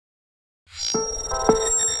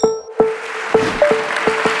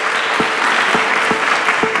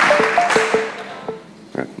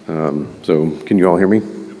So can you all hear me?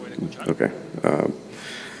 Okay.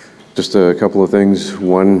 Just a couple of things.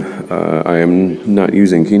 One, I am not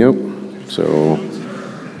using Keynote, so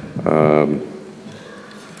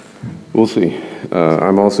we'll see.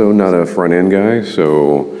 I'm also not a front-end guy,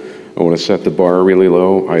 so I want to set the bar really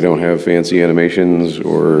low. I don't have fancy animations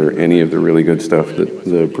or any of the really good stuff that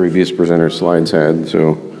the previous presenter slides had,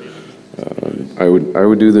 so I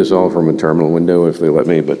would do this all from a terminal window if they let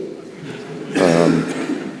me, but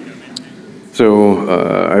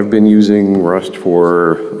I've been using Rust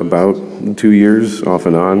for about 2 years, off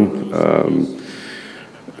and on.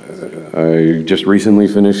 I just recently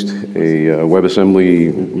finished a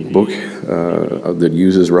WebAssembly book that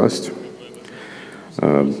uses Rust.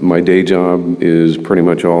 My day job is pretty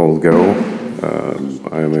much all Go.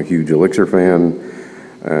 I'm a huge Elixir fan,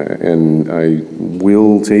 and I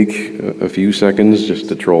will take a few seconds just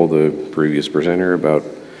to troll the previous presenter about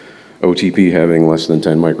OTP having less than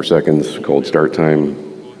 10 microseconds cold start time,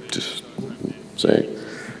 just saying.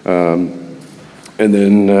 And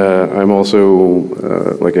then I'm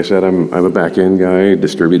also, like I said, I'm a back-end guy.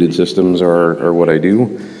 Distributed systems are what I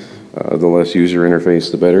do. The less user interface,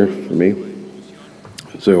 the better for me.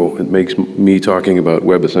 So it makes me talking about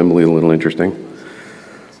WebAssembly a little interesting.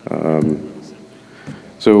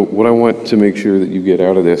 So what I want to make sure that you get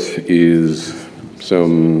out of this is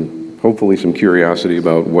hopefully some curiosity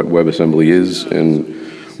about what WebAssembly is, and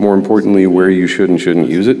more importantly, where you should and shouldn't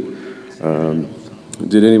use it.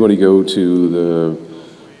 Did anybody go to the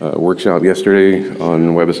workshop yesterday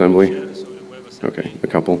on WebAssembly? Okay, a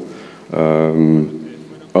couple.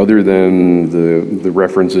 Other than the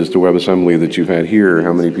references to WebAssembly that you've had here,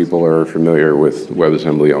 how many people are familiar with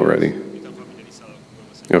WebAssembly already?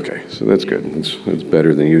 Okay, so that's good. It's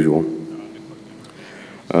better than usual.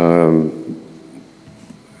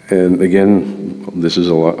 And again, this is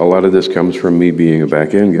a lot of this comes from me being a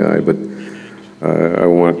back-end guy, but I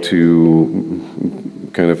want to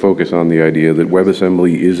kind of focus on the idea that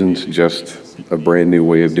WebAssembly isn't just a brand new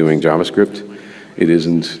way of doing JavaScript. It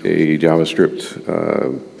isn't a JavaScript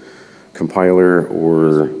compiler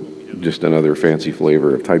or just another fancy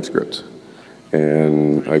flavor of TypeScript.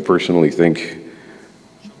 And I personally think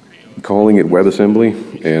calling it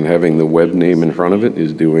WebAssembly and having the web name in front of it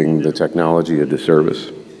is doing the technology a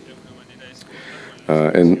disservice.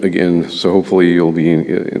 And again, so hopefully you'll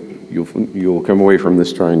come away from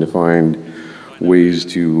this trying to find ways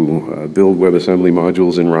to build WebAssembly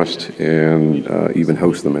modules in Rust and even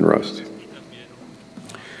host them in Rust.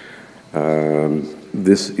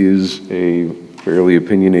 This is a fairly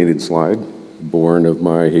opinionated slide, born of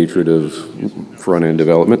my hatred of front-end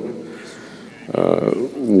development.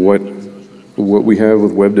 What we have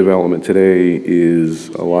with web development today is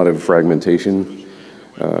a lot of fragmentation.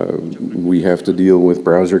 We have to deal with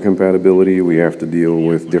browser compatibility. We have to deal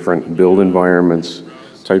with different build environments,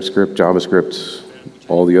 TypeScript, JavaScript,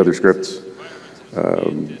 all the other scripts.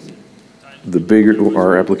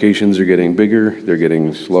 Our applications are getting bigger. They're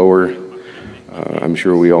getting slower. I'm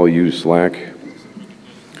sure we all use Slack.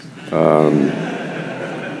 I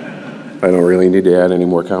don't really need to add any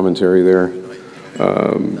more commentary there.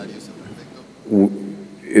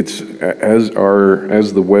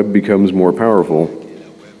 As the web becomes more powerful,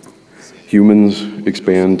 humans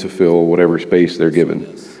expand to fill whatever space they're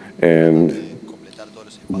given. And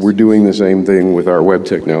we're doing the same thing with our web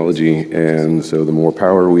technology, and so the more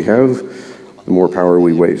power we have, the more power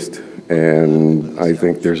we waste. And I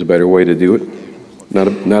think there's a better way to do it. Not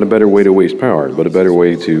a better way to waste power, but a better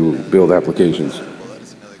way to build applications.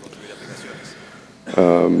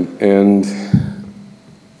 And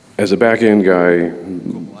as a back-end guy,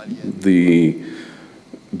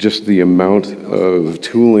 just the amount of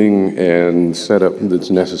tooling and setup that's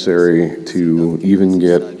necessary to even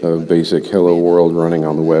get a basic hello world running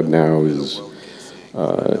on the web now is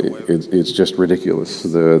it's just ridiculous.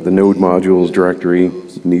 The node modules directory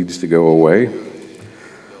needs to go away,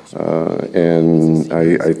 and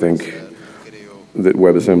I think that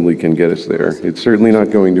WebAssembly can get us there. It's certainly not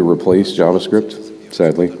going to replace JavaScript,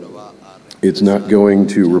 sadly. It's not going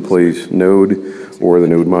to replace Node or the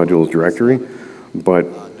node modules directory, but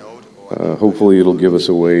hopefully it'll give us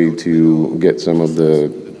a way to get some of the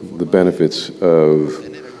benefits of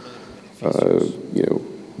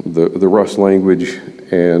the Rust language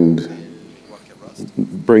and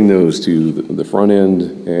bring those to the front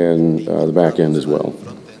end and the back end as well.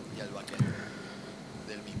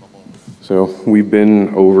 So we've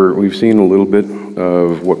seen a little bit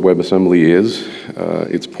of what WebAssembly is.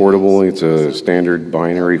 It's portable, it's a standard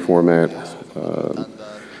binary format.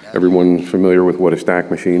 Everyone familiar with what a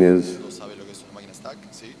stack machine is?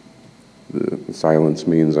 The silence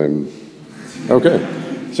means I'm, okay.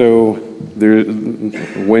 So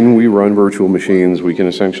when we run virtual machines, we can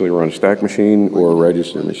essentially run a stack machine or a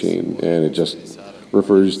register machine, and it just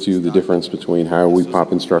refers to the difference between how we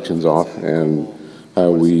pop instructions off and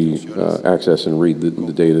how we access and read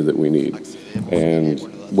the data that we need. And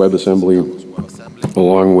WebAssembly,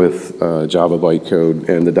 along with Java bytecode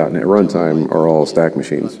and the .NET runtime, are all stack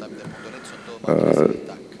machines.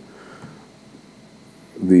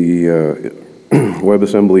 The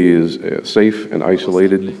WebAssembly is safe and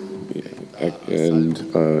isolated, and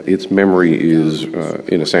its memory is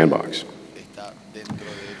in a sandbox.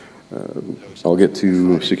 I'll get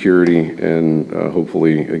to security and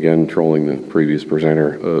hopefully, again, trolling the previous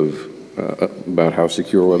presenter about how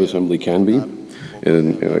secure WebAssembly can be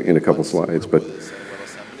in a couple slides. But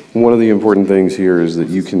one of the important things here is that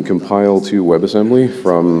you can compile to WebAssembly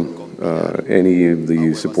from any of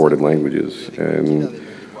the supported languages. And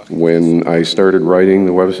when I started writing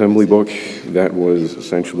the WebAssembly book, that was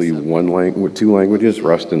essentially two languages,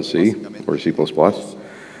 Rust and C, or C++.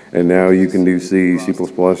 And now you can do C, C++,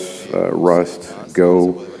 Rust,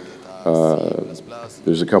 Go.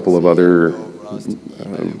 There's a couple of other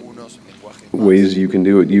ways you can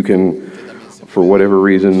do it. You can, for whatever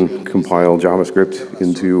reason, compile JavaScript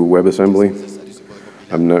into WebAssembly.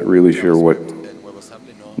 I'm not really sure what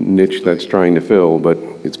niche that's trying to fill, but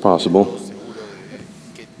it's possible.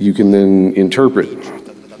 You can then interpret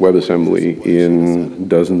WebAssembly in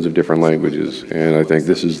dozens of different languages, and I think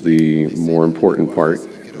this is the more important part,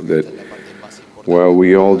 that while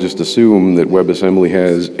we all just assume that WebAssembly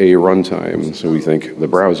has a runtime, so we think the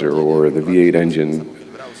browser or the V8 engine,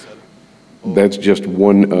 that's just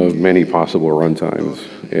one of many possible runtimes,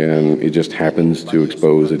 and it just happens to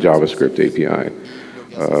expose a JavaScript API.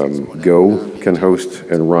 Go can host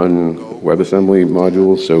and run WebAssembly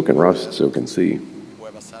modules, so can Rust, so can C.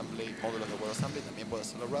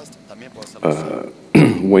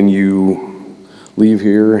 When you leave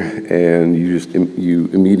here and you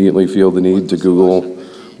immediately feel the need to Google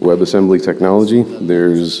WebAssembly technology,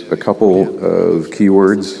 there's a couple of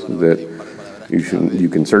keywords that you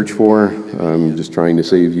can search for. I'm just trying to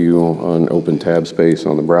save you on open tab space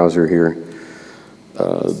on the browser here.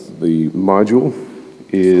 The module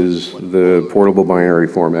is the portable binary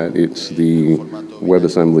format. It's the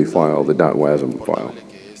WebAssembly file, the .wasm file.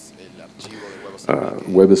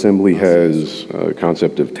 WebAssembly has a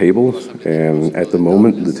concept of tables, and at the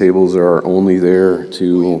moment the tables are only there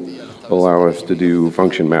to allow us to do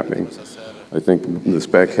function mapping. I think the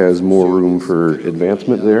spec has more room for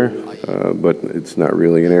advancement there, but it's not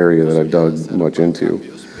really an area that I've dug much into.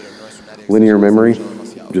 Linear memory,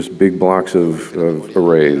 just big blocks of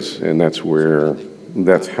arrays, and that's how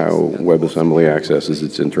WebAssembly accesses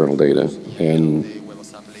its internal data. And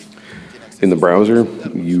in the browser,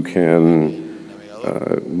 you can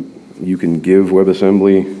give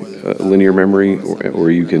WebAssembly linear memory,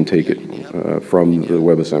 or you can take it from the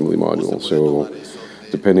WebAssembly module. So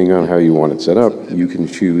depending on how you want it set up, you can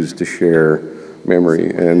choose to share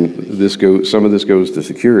memory. And some of this goes to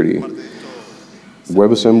security.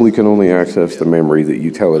 WebAssembly can only access the memory that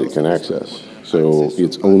you tell it it can access. So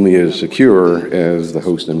it's only as secure as the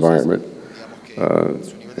host environment.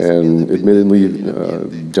 And admittedly,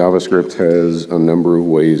 JavaScript has a number of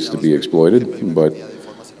ways to be exploited, but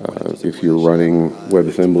if you're running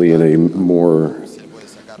WebAssembly in a more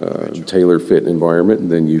tailor-fit environment,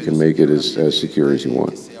 then you can make it as secure as you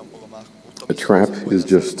want. A trap is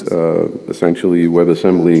just essentially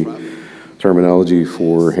WebAssembly terminology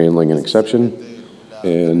for handling an exception,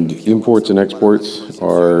 and imports and exports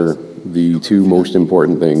are the two most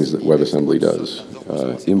important things that WebAssembly does.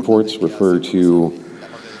 Imports refer to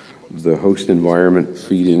the host environment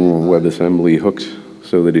feeding WebAssembly hooks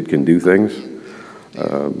so that it can do things.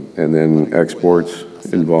 And then exports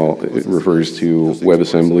it refers to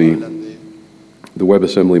WebAssembly, the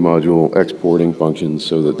WebAssembly module exporting functions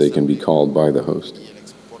so that they can be called by the host.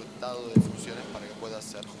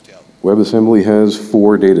 WebAssembly has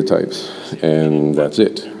 4 data types, and that's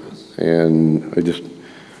it. And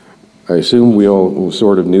I assume we all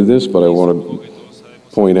sort of knew this, but I want to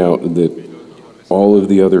point out that all of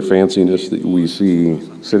the other fanciness that we see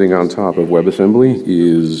sitting on top of WebAssembly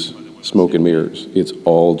is smoke and mirrors. It's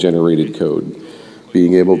all generated code.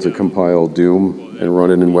 Being able to compile Doom and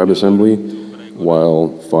run it in WebAssembly, while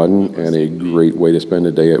fun and a great way to spend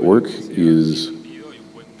a day at work, is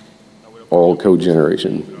all code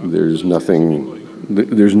generation. There's nothing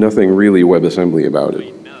really WebAssembly about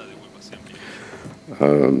it.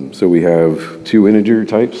 So we have 2 integer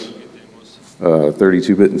types,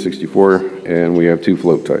 32-bit and 64, and we have 2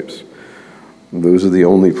 float types. Those are the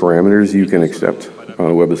only parameters you can accept on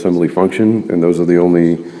a WebAssembly function, and those are the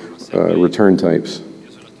only return types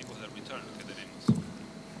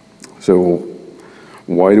So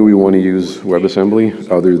why do we want to use WebAssembly,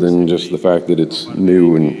 other than just the fact that it's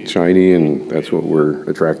new and shiny and that's what we're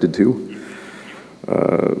attracted to?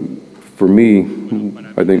 For me,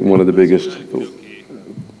 I think one of the biggest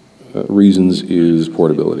reasons is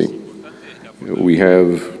portability. We've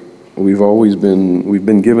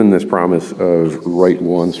been given this promise of write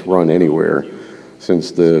once, run anywhere since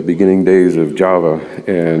the beginning days of Java,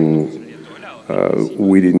 and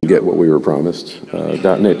we didn't get what we were promised.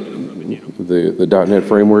 .NET, the .NET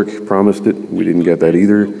framework promised it. We didn't get that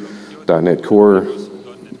either. .NET Core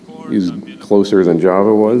is closer than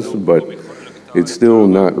Java was, but it's still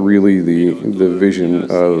not really the vision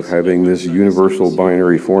of having this universal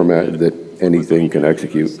binary format that anything can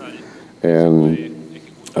execute. And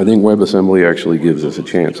I think WebAssembly actually gives us a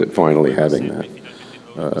chance at finally having that.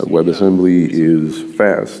 WebAssembly is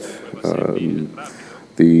fast.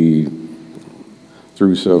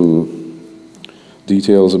 Through some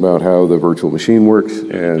details about how the virtual machine works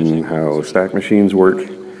and how stack machines work,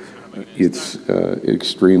 it's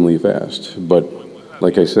extremely fast. But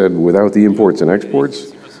like I said, without the imports and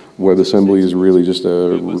exports, WebAssembly is really just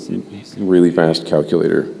a really fast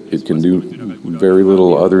calculator. It can do very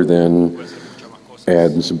little other than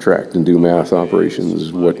add and subtract and do math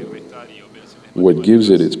operations. What gives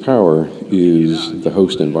it its power is the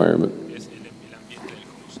host environment.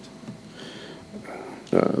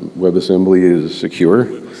 WebAssembly is secure.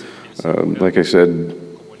 Like I said,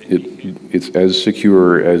 it's as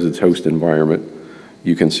secure as its host environment.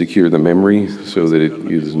 You can secure the memory so that it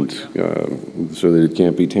isn't, so that it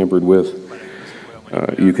can't be tampered with.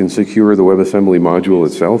 You can secure the WebAssembly module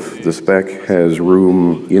itself. The spec has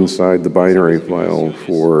room inside the binary file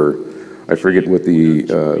for, I forget what the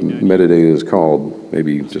metadata is called,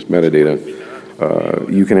 maybe just metadata.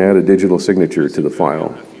 You can add a digital signature to the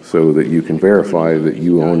file so that you can verify that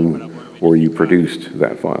you own or you produced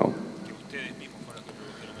that file.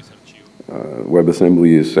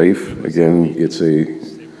 WebAssembly is safe. Again,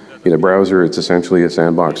 in a browser, it's essentially a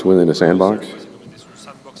sandbox within a sandbox.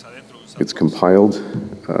 It's compiled,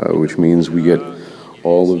 which means we get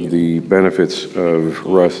all of the benefits of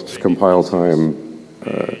Rust's compile time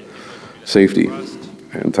safety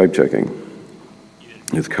and type checking.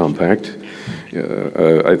 It's compact.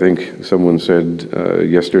 I think someone said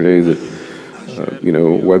yesterday that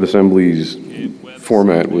WebAssembly's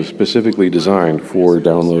format was specifically designed for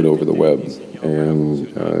download over the web, and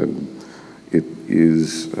it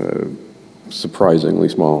is surprisingly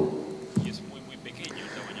small.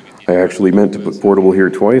 I actually meant to put portable here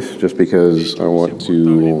twice, just because I want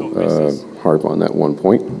to harp on that one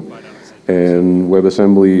point. And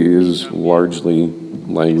WebAssembly is largely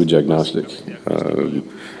language agnostic.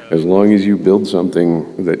 As long as you build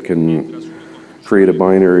something that can create a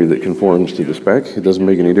binary that conforms to the spec, it doesn't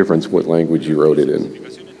make any difference what language you wrote it in.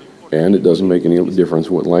 And it doesn't make any difference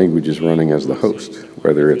what language is running as the host,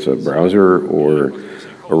 whether it's a browser or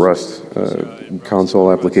a Rust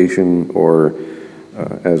console application, or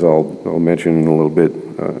as I'll mention in a little bit,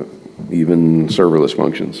 even serverless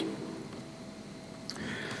functions.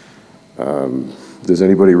 Does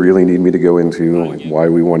anybody really need me to go into why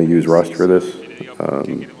we want to use Rust for this?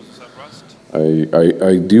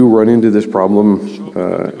 I do run into this problem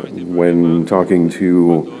when talking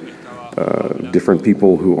to different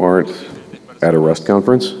people who aren't at a Rust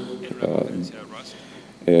conference.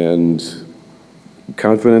 And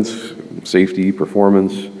confidence, safety,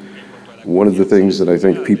 performance, one of the things that I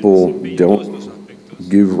think people don't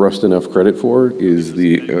give Rust enough credit for is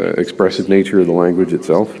the expressive nature of the language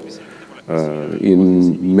itself.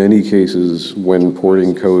 In many cases, when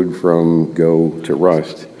porting code from Go to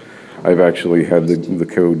Rust, I've actually had the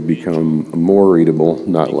code become more readable,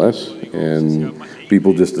 not less, and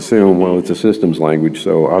people just assume, well, it's a systems language,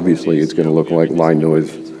 so obviously it's going to look like line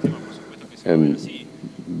noise. And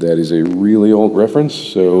that is a really old reference,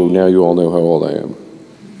 so now you all know how old I am.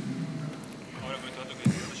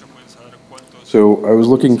 So I was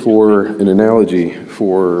looking for an analogy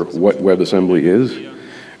for what WebAssembly is,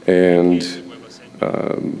 and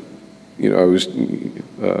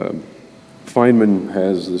Feynman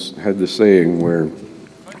had this saying where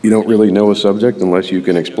you don't really know a subject unless you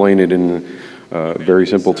can explain it in very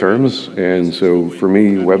simple terms. And so for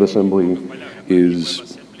me, WebAssembly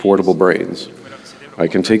is portable brains. I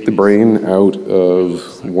can take the brain out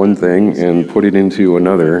of one thing and put it into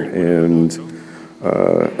another, and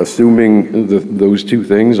assuming those two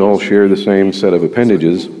things all share the same set of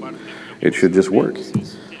appendages, it should just work.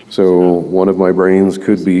 So one of my brains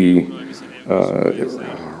could be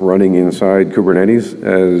running inside Kubernetes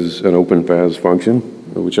as an OpenFAS function,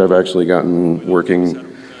 which I've actually gotten working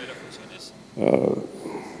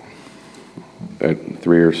at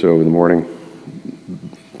 3 or so in the morning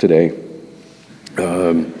today.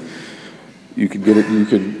 You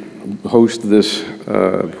could host this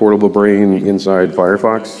portable brain inside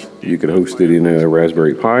Firefox. You could host it in a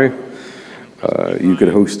Raspberry Pi. You could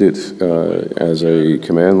host it as a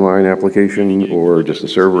command line application or just a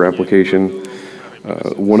server application.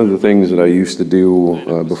 One of the things that I used to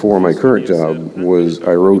do before my current job was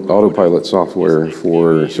I wrote autopilot software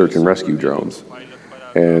for search and rescue drones.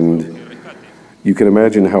 And you can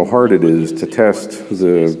imagine how hard it is to test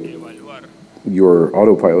your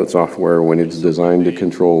autopilot software when it's designed to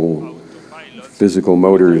control physical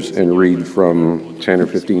motors and read from 10 or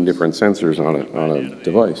 15 different sensors on a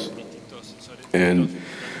device. And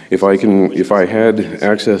if I had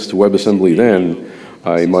access to WebAssembly then,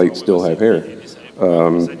 I might still have hair.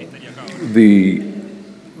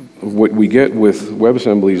 What we get with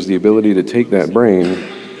WebAssembly is the ability to take that brain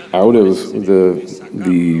out of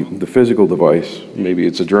the physical device, maybe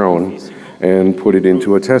it's a drone, and put it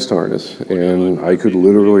into a test harness. And I could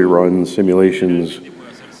literally run simulations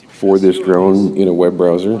for this drone in a web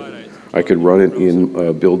browser. I could run it in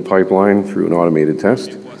a build pipeline through an automated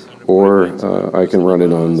test, or I can run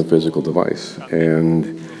it on the physical device.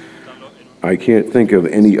 And I can't think of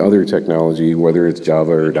any other technology, whether it's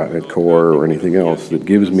Java or .NET Core or anything else, that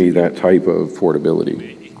gives me that type of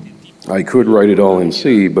portability. I could write it all in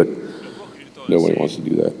C, but nobody wants to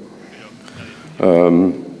do that.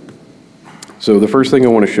 So the first thing I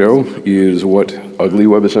want to show is what ugly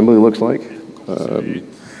WebAssembly looks like.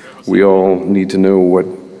 We all need to know what...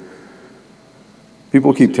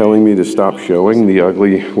 People keep telling me to stop showing the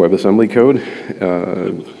ugly WebAssembly code.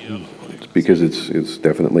 It's because it's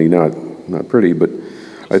definitely not pretty, but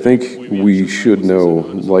I think we should know,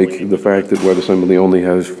 like the fact that WebAssembly only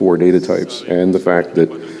has 4 data types, and the fact that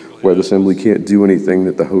WebAssembly can't do anything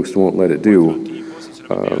that the host won't let it do.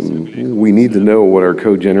 We need to know what our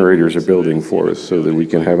code generators are building for us so that we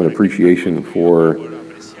can have an appreciation for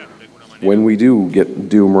when we do get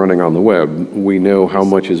Doom running on the web, we know how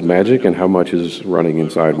much is magic and how much is running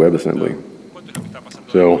inside WebAssembly.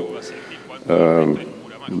 So,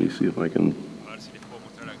 let me see if I can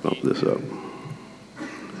bump this up.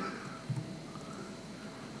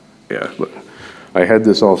 Yeah, look, I had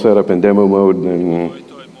this all set up in demo mode, and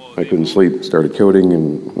I couldn't sleep, started coding,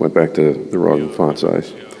 and went back to the wrong font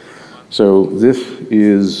size. So this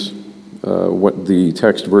is what the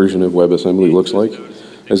text version of WebAssembly looks like.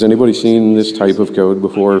 Has anybody seen this type of code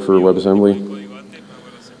before for WebAssembly?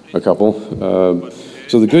 A couple.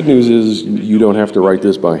 So the good news is you don't have to write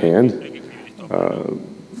this by hand.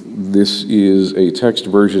 This is a text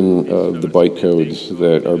version of the bytecodes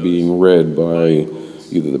that are being read by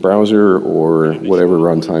either the browser or whatever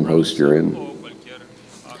runtime host you're in.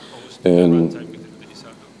 And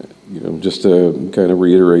just to kind of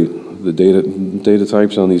reiterate, the data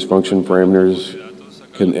types on these function parameters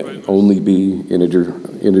can only be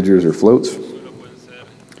integers or floats.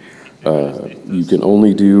 You can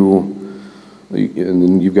only do, and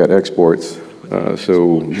then you've got exports.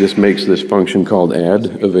 So this makes this function called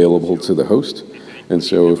add available to the host. And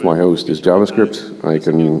so if my host is JavaScript, I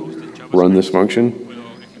can run this function.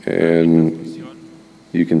 And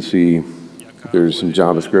you can see there's some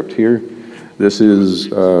JavaScript here. This is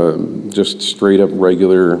just straight up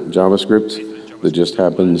regular JavaScript that just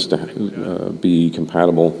happens to be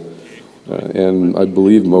compatible. And I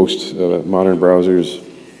believe most modern browsers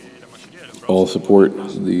all support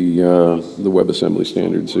the WebAssembly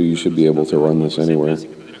standard, so you should be able to run this anywhere.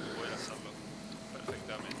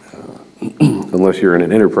 Unless you're in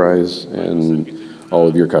an enterprise and all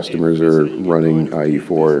of your customers are running IE4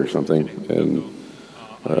 or something, and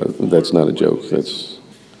that's not a joke. That's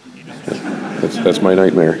my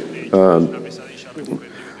nightmare.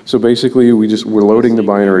 So basically, we're loading the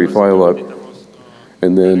binary file up,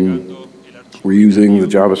 and then we're using the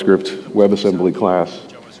JavaScript WebAssembly class,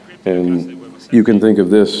 and you can think of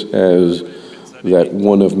this as that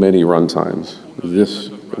one of many runtimes. This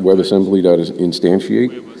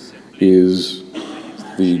WebAssembly.instantiate is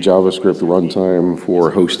the JavaScript runtime for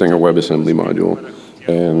hosting a WebAssembly module,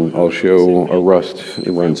 and I'll show a Rust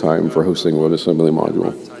runtime for hosting a WebAssembly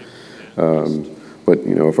module. But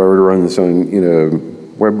if I were to run this in a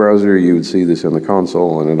web browser, you would see this in the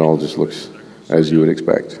console, and it all just looks as you would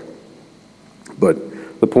expect. But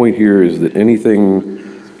the point here is that anything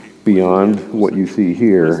beyond what you see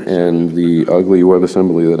here and the ugly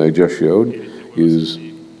WebAssembly that I just showed is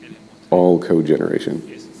all code generation.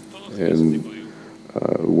 And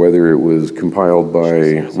whether it was compiled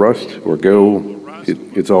by Rust or Go,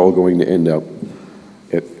 it's all going to end up,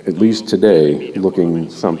 at least today,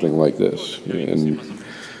 looking something like this. And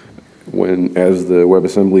as the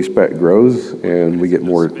WebAssembly spec grows and we get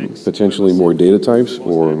potentially more data types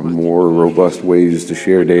or more robust ways to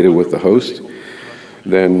share data with the host,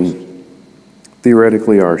 then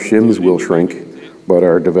theoretically our shims will shrink, but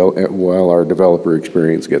while our developer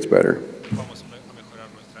experience gets better.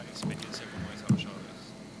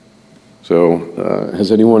 So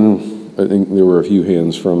has anyone, I think there were a few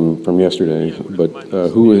hands from yesterday, but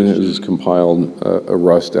who has compiled a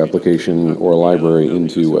Rust application or a library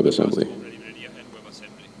into WebAssembly?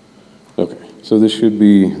 Okay, so this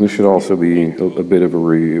should also be a bit of a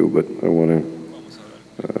review, but I want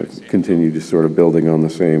to continue just sort of building on the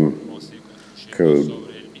same code.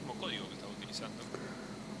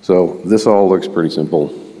 So this all looks pretty simple.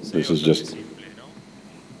 This is just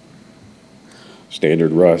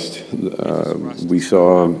standard Rust. We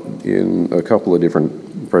saw in a couple of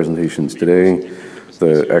different presentations today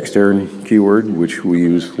the extern keyword, which we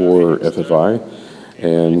use for FFI,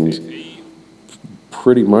 and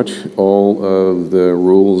pretty much all of the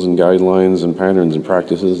rules and guidelines and patterns and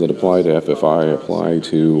practices that apply to FFI apply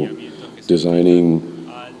to designing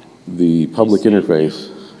the public interface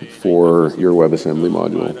for your WebAssembly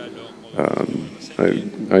module.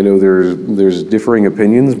 I know there's differing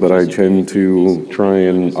opinions, but I tend to try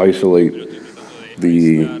and isolate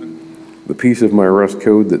the piece of my Rust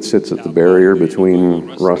code that sits at the barrier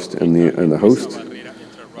between Rust and the host,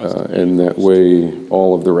 and that way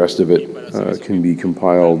all of the rest of it can be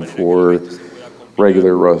compiled for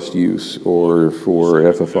regular Rust use or for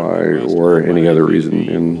FFI or any other reason.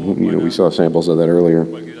 And we saw samples of that earlier.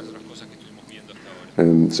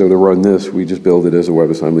 And so to run this, we just build it as a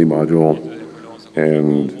WebAssembly module,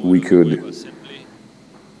 and we could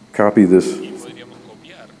copy this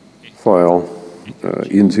file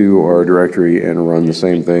into our directory and run the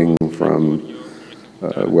same thing from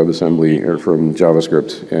WebAssembly or from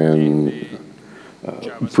JavaScript and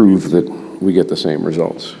prove that we get the same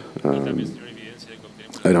results.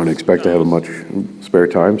 I don't expect to have much spare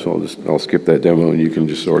time, so I'll skip that demo, and you can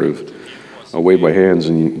just sort of wave my hands,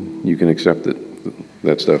 and you can accept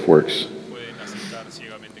that stuff works.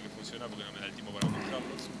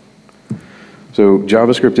 So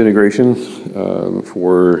JavaScript integration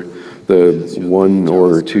for the 1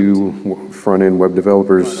 or 2 front-end web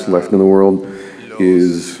developers left in the world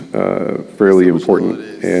is fairly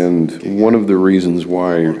important. And one of the reasons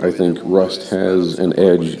why I think Rust has an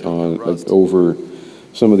edge over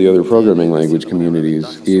some of the other programming language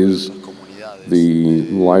communities is the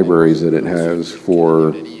libraries that it has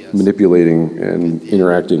for manipulating and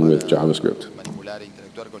interacting with JavaScript.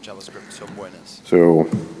 So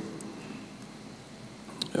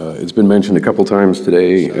it's been mentioned a couple times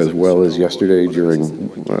today as well as yesterday during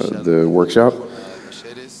the workshop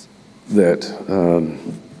that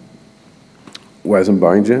WASM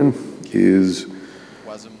bindgen is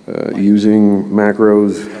using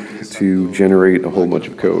macros to generate a whole bunch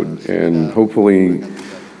of code, and hopefully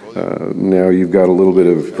now you've got a little bit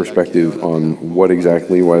of perspective on what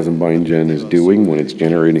exactly WASM bindgen is doing when it's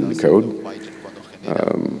generating the code.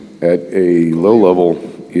 At a low level,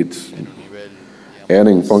 it's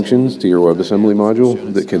adding functions to your WebAssembly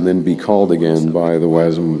module that can then be called again by the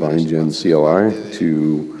WASM bindgen CLI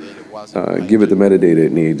to give it the metadata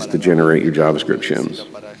it needs to generate your JavaScript shims.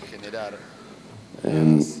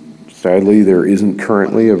 And sadly, there isn't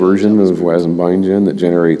currently a version of WASM bindgen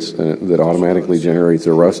that automatically generates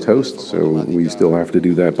a Rust host, so we still have to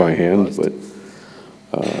do that by hand, but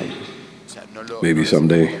maybe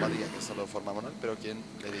someday.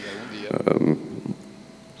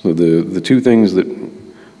 So the two things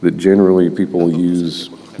that generally people use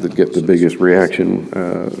that get the biggest reaction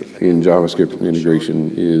in JavaScript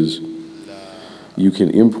integration is you can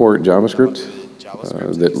import JavaScript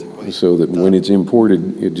so that when it's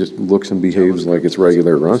imported, it just looks and behaves like it's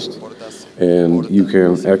regular Rust, and you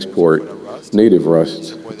can export native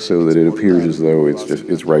Rust so that it appears as though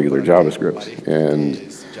it's regular JavaScript. And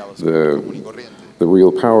the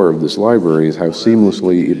real power of this library is how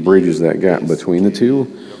seamlessly it bridges that gap between the two,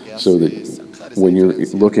 so that when you're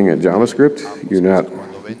looking at JavaScript, you're not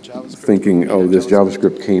thinking, oh, this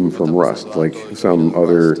JavaScript came from Rust, like some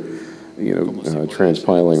other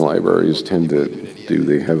transpiling libraries tend to do.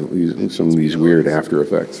 They have some of these weird after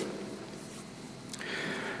effects.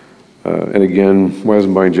 And again,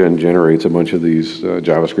 WASM bindgen generates a bunch of these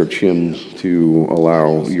JavaScript shims to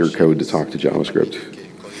allow your code to talk to JavaScript.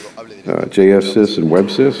 JSSys and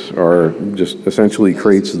WebSys are just essentially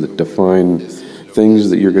crates that define things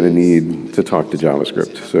that you're going to need to talk to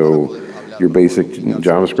JavaScript. So your basic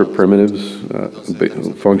JavaScript primitives,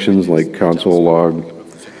 functions like console log.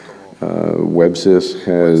 WebSys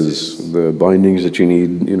has the bindings that you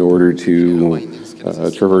need in order to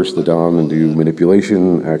traverse the DOM and do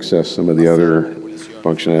manipulation, access some of the other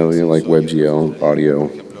functionality like WebGL, audio.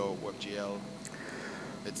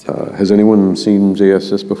 Has anyone seen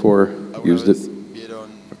JSys before? Used it?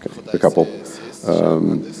 Okay, a couple.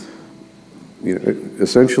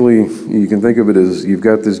 Essentially, you can think of it as you've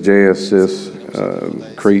got this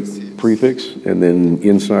JSys crate prefix, and then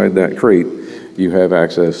inside that crate, you have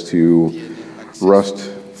access to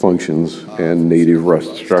Rust functions and native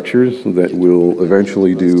Rust structures that will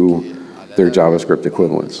eventually do their JavaScript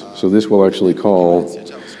equivalents. So this will actually call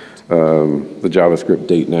the JavaScript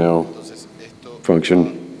date now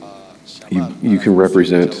function. You can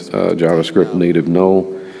represent JavaScript native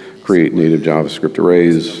null, create native JavaScript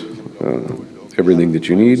arrays, everything that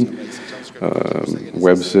you need.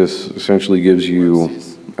 WebSys essentially gives you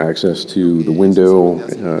access to the window,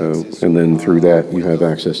 and then through that you have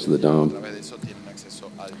access to the DOM.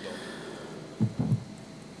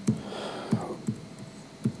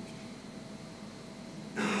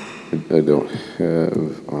 I don't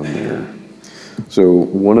have on there. So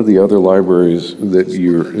one of the other libraries that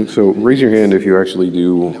so raise your hand if you actually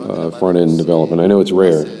do front-end development. I know it's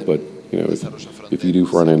rare, but if you do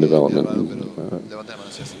front-end development.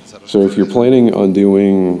 So if you're planning on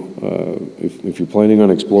doing, if you're planning on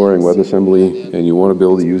exploring WebAssembly and you want to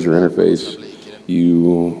build a user interface,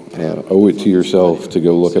 you owe it to yourself to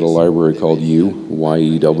go look at a library called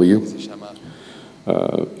Y-E-W.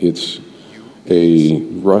 It's a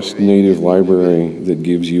Rust native library that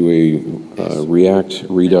gives you a React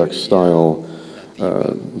Redux style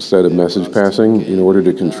set of message passing in order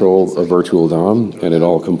to control a virtual DOM, and it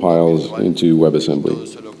all compiles into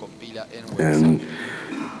WebAssembly. And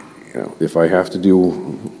if I have to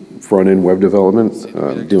do front-end web development,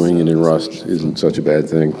 doing it in Rust isn't such a bad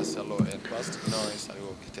thing.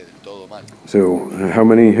 So how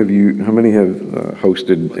many have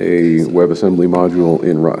hosted a WebAssembly module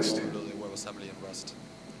in Rust?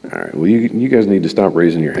 All right, well, you guys need to stop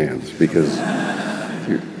raising your hands because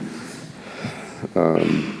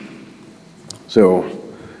so,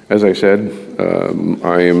 as I said,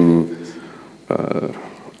 I am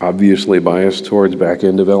obviously biased towards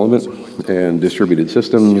back-end development and distributed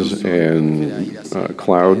systems and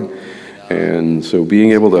cloud. And so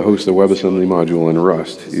being able to host a WebAssembly module in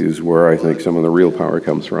Rust is where I think some of the real power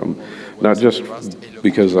comes from. Not just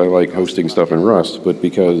because I like hosting stuff in Rust, but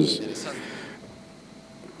because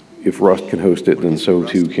if Rust can host it, then so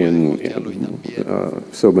too can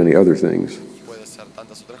so many other things.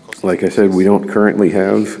 Like I said, we don't currently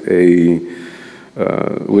have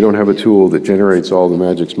we don't have a tool that generates all the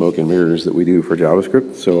magic smoke and mirrors that we do for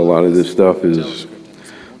JavaScript, so a lot of this stuff is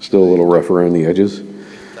still a little rough around the edges.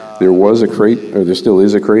 There was a crate, or there still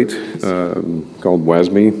is a crate, called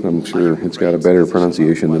WASME. I'm sure it's got a better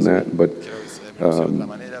pronunciation than that, but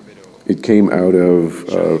it came out of,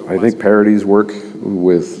 I think, Parody's work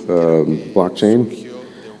with blockchain,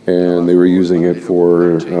 and they were using it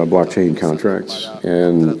for blockchain contracts.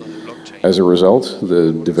 And as a result,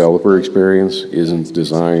 the developer experience isn't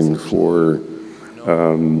designed for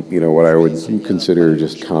what I would consider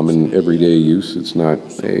just common everyday use. It's not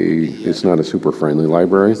a super friendly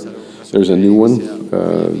library. There's a new one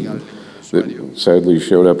that sadly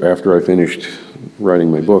showed up after I finished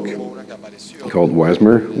writing my book called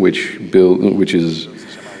Wasmer, which is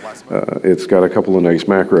it's got a couple of nice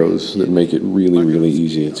macros that make it really, really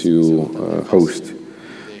easy to host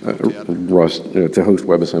Rust, to host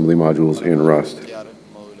WebAssembly modules in Rust.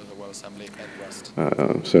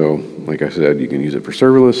 So, like I said, you can use it for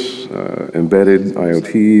serverless, embedded,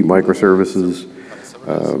 IoT, microservices,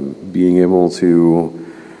 being able to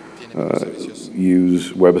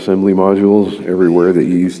use WebAssembly modules everywhere that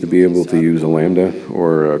you used to be able to use a Lambda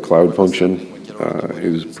or a cloud function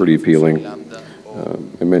is pretty appealing.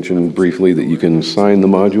 I mentioned briefly that you can sign the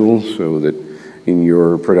modules so that in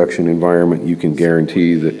your production environment you can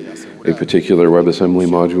guarantee that a particular WebAssembly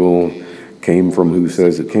module came from who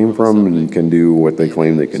says it came from and can do what they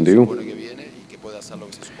claim they can do. Let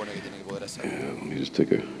me just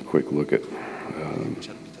take a quick look at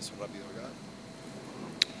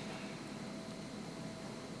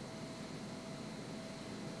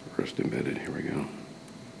Rust embedded. Here we go.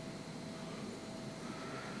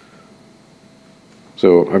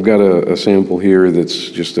 So I've got a sample here that's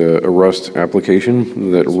just a Rust application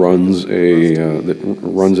that runs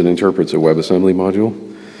and interprets a WebAssembly module.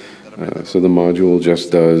 So the module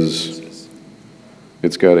just does,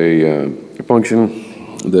 it's got a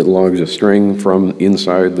function that logs a string from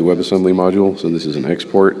inside the WebAssembly module. So this is an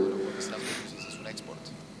export.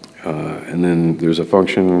 And then there's a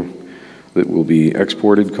function that will be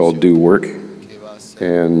exported called do work.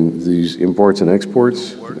 And these imports and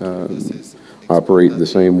exports operate the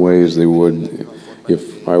same way as they would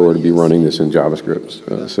if I were to be running this in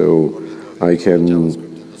JavaScript. So I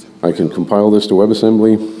can compile this to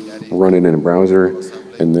WebAssembly, run it in a browser,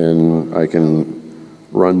 and then I can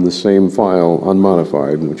run the same file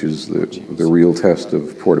unmodified, which is the real test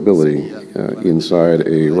of portability, inside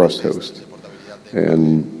a Rust host.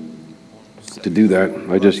 And to do that,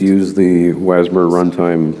 I just use the WASMR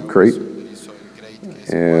runtime crate,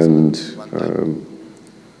 and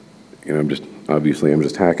I'm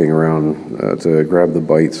just hacking around to grab the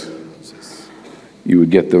bytes. You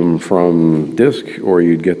would get them from disk, or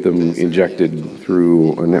you'd get them injected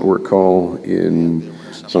through a network call in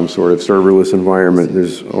some sort of serverless environment.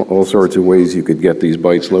 There's all sorts of ways you could get these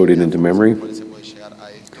bytes loaded into memory.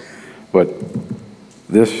 But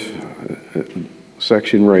this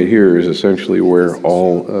section right here is essentially where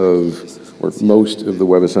most of the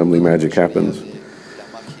WebAssembly magic happens.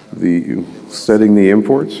 Setting the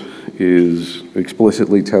imports is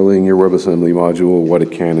explicitly telling your WebAssembly module what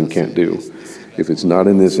it can and can't do. If it's not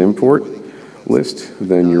in this import list,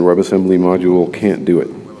 then your WebAssembly module can't do it.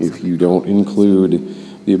 If you don't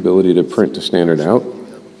include the ability to print to standard out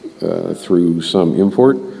through some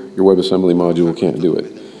import, your WebAssembly module can't do it.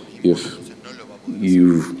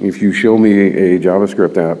 If you show me a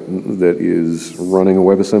JavaScript app that is running a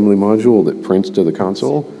WebAssembly module that prints to the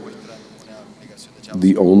console,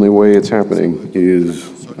 the only way it's happening is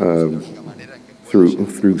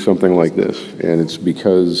through something like this, and it's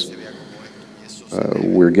because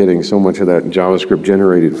we're getting so much of that JavaScript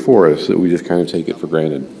generated for us that we just kind of take it for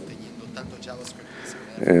granted.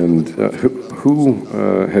 And who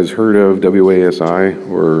has heard of WASI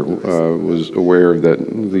or was aware of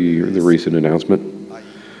the recent announcement?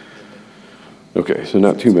 Okay, so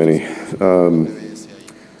not too many.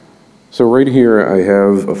 So right here I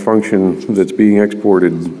have a function that's being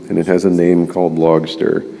exported, and it has a name called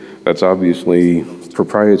logster. That's obviously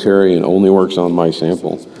proprietary and only works on my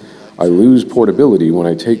sample. I lose portability when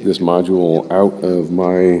I take this module out of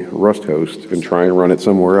my Rust host and try and run it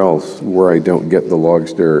somewhere else where I don't get the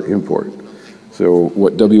logster import. So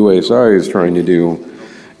what WASI is trying to do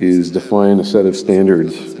is define a set of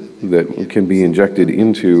standards that can be injected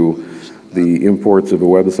into the imports of a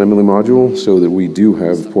WebAssembly module so that we do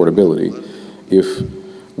have portability. If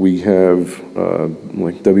we have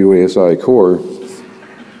like WASI core,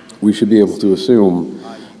 we should be able to assume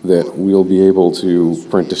that we'll be able to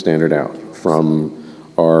print to standard out from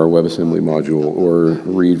our WebAssembly module, or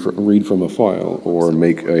read from a file, or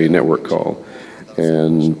make a network call.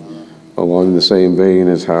 And along the same vein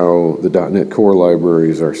as how the .NET Core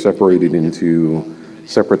libraries are separated into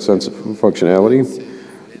separate sets of functionality,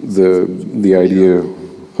 the idea,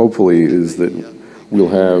 hopefully, is that we'll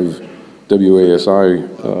have WASI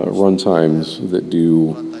runtimes that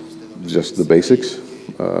do just the basics.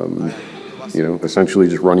 Essentially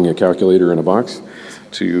just running a calculator in a box,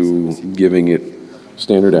 to giving it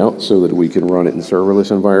standard out so that we can run it in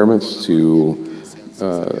serverless environments, to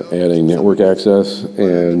adding network access.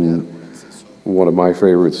 And one of my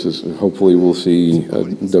favorites is hopefully we'll see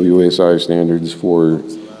WASI standards for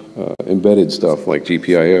embedded stuff like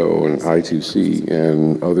GPIO and I2C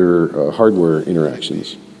and other hardware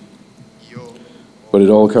interactions. But it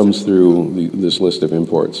all comes through this list of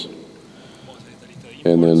imports.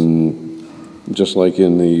 And then, just like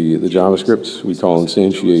in the JavaScript, we call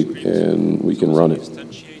instantiate and we can run it.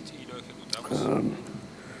 So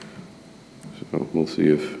we'll see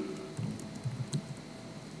if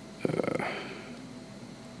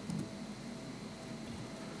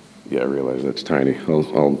yeah, I realize that's tiny. I'll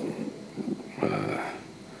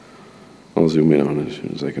zoom in on it as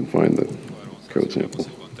soon as I can find the code sample.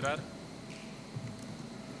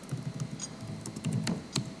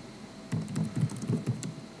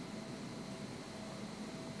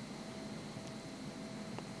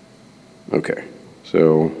 Okay,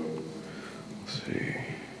 so let's see.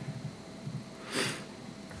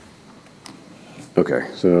 Okay,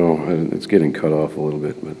 so it's getting cut off a little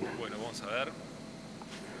bit, but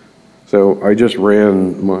so I just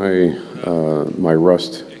ran my my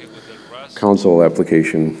Rust console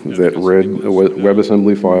application that read a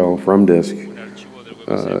WebAssembly file from disk,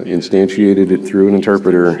 instantiated it through an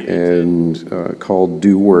interpreter, and called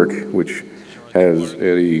do work, which has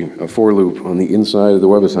a for loop on the inside of the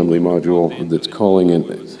WebAssembly module that's calling it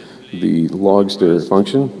the logster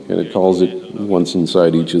function, and it calls it once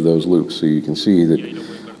inside each of those loops. So you can see that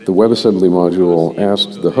the WebAssembly module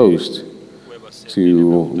asked the host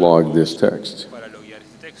to log this text.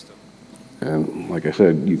 And like I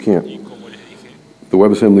said, the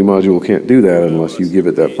WebAssembly module can't do that unless you give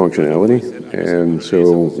it that functionality. And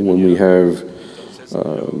so when we have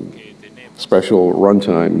special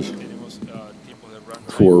runtimes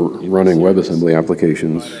for running WebAssembly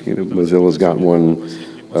applications. You know, Mozilla's got one,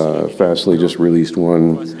 Fastly just released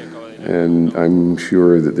one, and I'm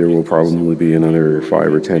sure that there will probably be another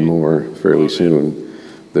 5 or 10 more fairly soon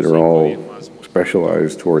that are all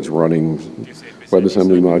specialized towards running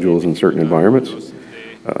WebAssembly modules in certain environments.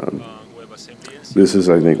 This is,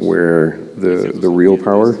 I think, where the real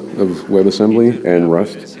power of WebAssembly and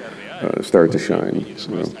Rust start to shine.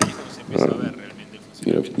 So,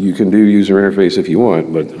 you know, you can do user interface if you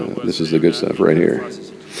want, but this is the good stuff right here.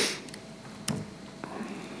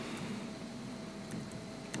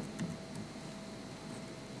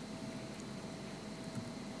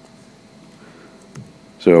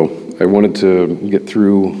 So I wanted to get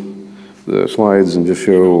through the slides and just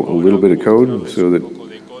show a little bit of code so that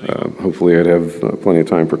hopefully I'd have plenty of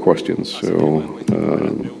time for questions. So,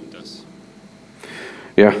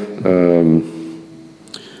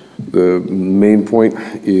 the main point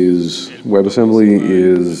is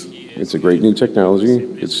WebAssembly it's a great new technology.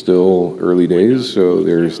 It's still early days, so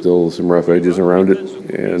there's still some rough edges around it,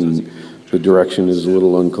 and the direction is a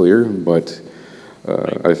little unclear, but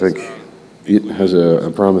I think it has a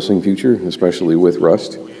promising future, especially with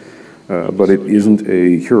Rust. But it isn't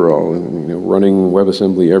a cure-all. You know, running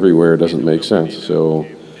WebAssembly everywhere doesn't make sense. So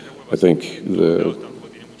I think the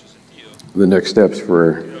next steps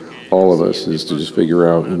for all of us is to just figure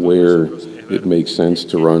out where it makes sense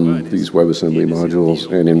to run these WebAssembly modules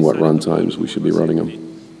and in what runtimes we should be running them.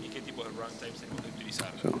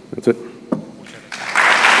 So that's it.